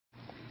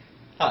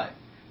Hi,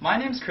 my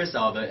name is Chris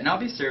Alba, and I'll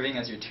be serving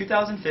as your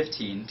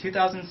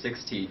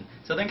 2015-2016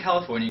 Southern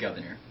California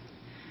Governor.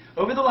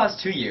 Over the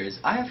last 2 years,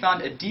 I have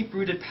found a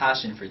deep-rooted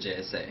passion for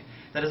JSA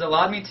that has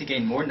allowed me to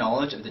gain more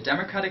knowledge of the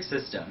democratic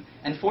system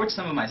and forge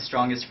some of my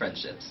strongest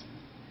friendships.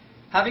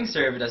 Having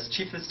served as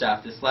Chief of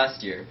Staff this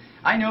last year,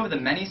 I know of the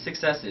many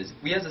successes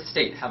we as a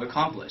state have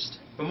accomplished,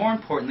 but more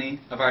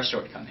importantly, of our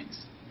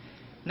shortcomings.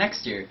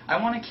 Next year,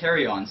 I want to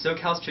carry on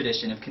SoCal's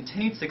tradition of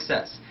continued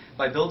success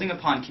by building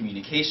upon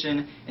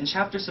communication and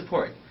chapter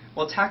support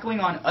while tackling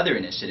on other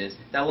initiatives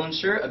that will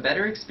ensure a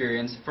better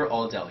experience for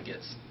all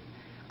delegates.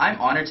 I'm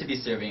honored to be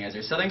serving as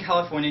your Southern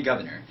California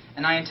Governor,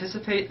 and I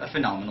anticipate a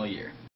phenomenal year.